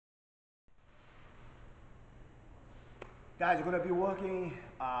Guys, we're going to be working,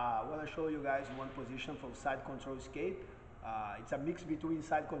 I want to show you guys one position from side control escape. It's a mix between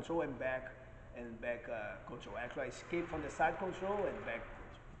side control and back control. Actually, I escape from the side control and back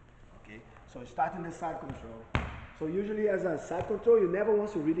control. Okay, so starting the side control. So usually as a side control, you never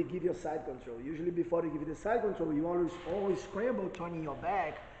want to really give your side control. Usually before you give the side control, you always scramble, turning your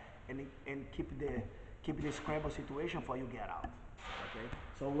back and keep the scramble situation for you get out. Okay,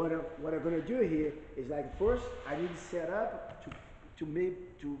 so what I'm gonna do here is, like, first I need to set up to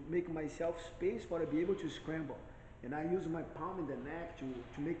make myself space for to be able to scramble, and I use my palm in the neck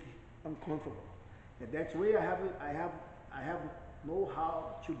to make it uncomfortable. And that way I have know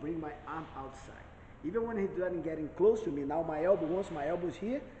how to bring my arm outside. Even when he doesn't getting close to me, now my elbow, once my elbow's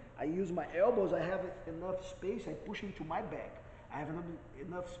here, I use my elbows, I have enough space, I push him to my back. I have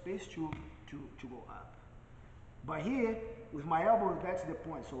enough space to go up. But here, with my elbows, that's the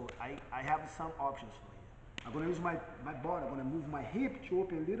point. So I have some options for you. I'm going to use my body. I'm going to move my hip to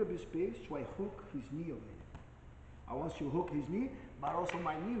open a little bit space to I hook his knee over here. I want to hook his knee, but also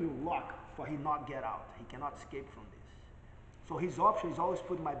my knee will lock for he not get out. He cannot escape from this. So his option is always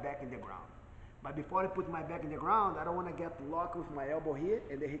put my back in the ground. But before I put my back in the ground, I don't want to get locked with my elbow here,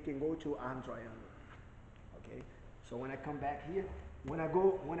 and then he can go to arm triangle. Okay? So when I come back here, when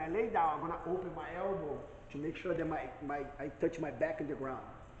I lay down, I'm going to open my elbow to make sure that I touch my back in the ground,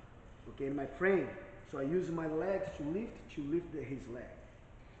 okay, in my frame. So I use my legs to lift his leg.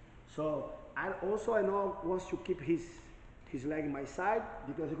 So I know wants to keep his leg in my side,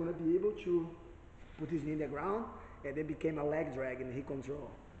 because he's going to be able to put his knee in the ground, and then became a leg drag and he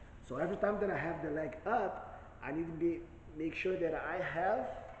control. So every time that I have the leg up, I need to make sure that I have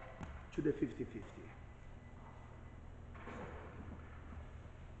to the 50-50.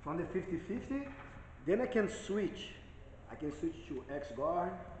 From the 50-50, then I can switch. I can switch to X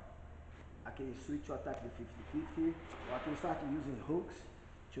guard. I can switch to attack the 50-50, or I can start using hooks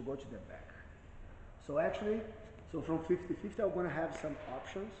to go to the back. So actually, from 50-50, I'm going to have some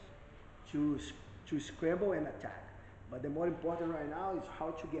options to scramble and attack. But the more important right now is how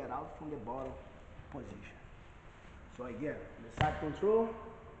to get out from the bottom position. So again, the side control,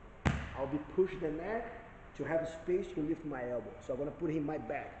 I'll be push the neck to have space to lift my elbow. So I'm going to put him in my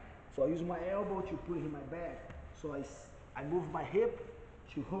back. So I use my elbow to put him in my back. So I move my hip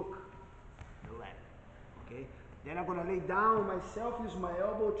to hook the leg. Okay? Then I'm going to lay down myself, use my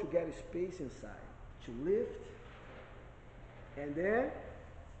elbow to get space inside. To lift, and then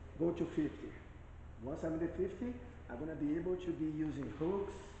go to 50. Once I'm in the 50, I'm going to be able to be using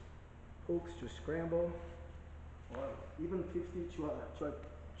hooks to scramble, or even 50 to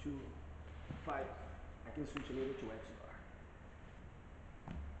fight. I can switch a little to X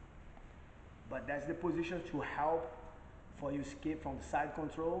bar. But that's the position to help for you escape from the side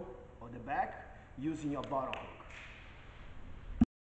control or the back using your bottom hook.